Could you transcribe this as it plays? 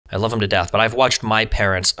I love them to death, but I've watched my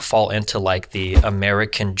parents fall into like the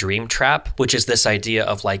American dream trap, which is this idea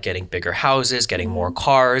of like getting bigger houses, getting more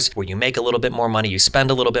cars, where you make a little bit more money, you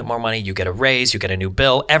spend a little bit more money, you get a raise, you get a new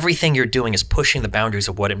bill. Everything you're doing is pushing the boundaries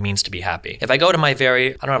of what it means to be happy. If I go to my I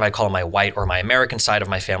don't know if I call it my white or my American side of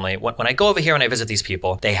my family, when I go over here and I visit these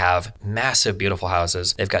people, they have massive, beautiful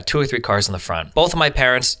houses. They've got 2 or 3 cars in the front. Both of my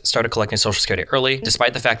parents started collecting Social Security early,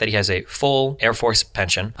 despite the fact that he has a full Air Force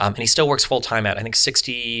pension, and he still works full time at, I think,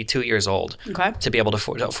 62 years old to be able to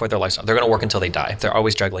afford their lifestyle. They're going to work until they die. They're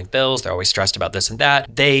always juggling bills. They're always stressed about this and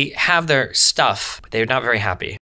that. They have their stuff, but they're not very happy.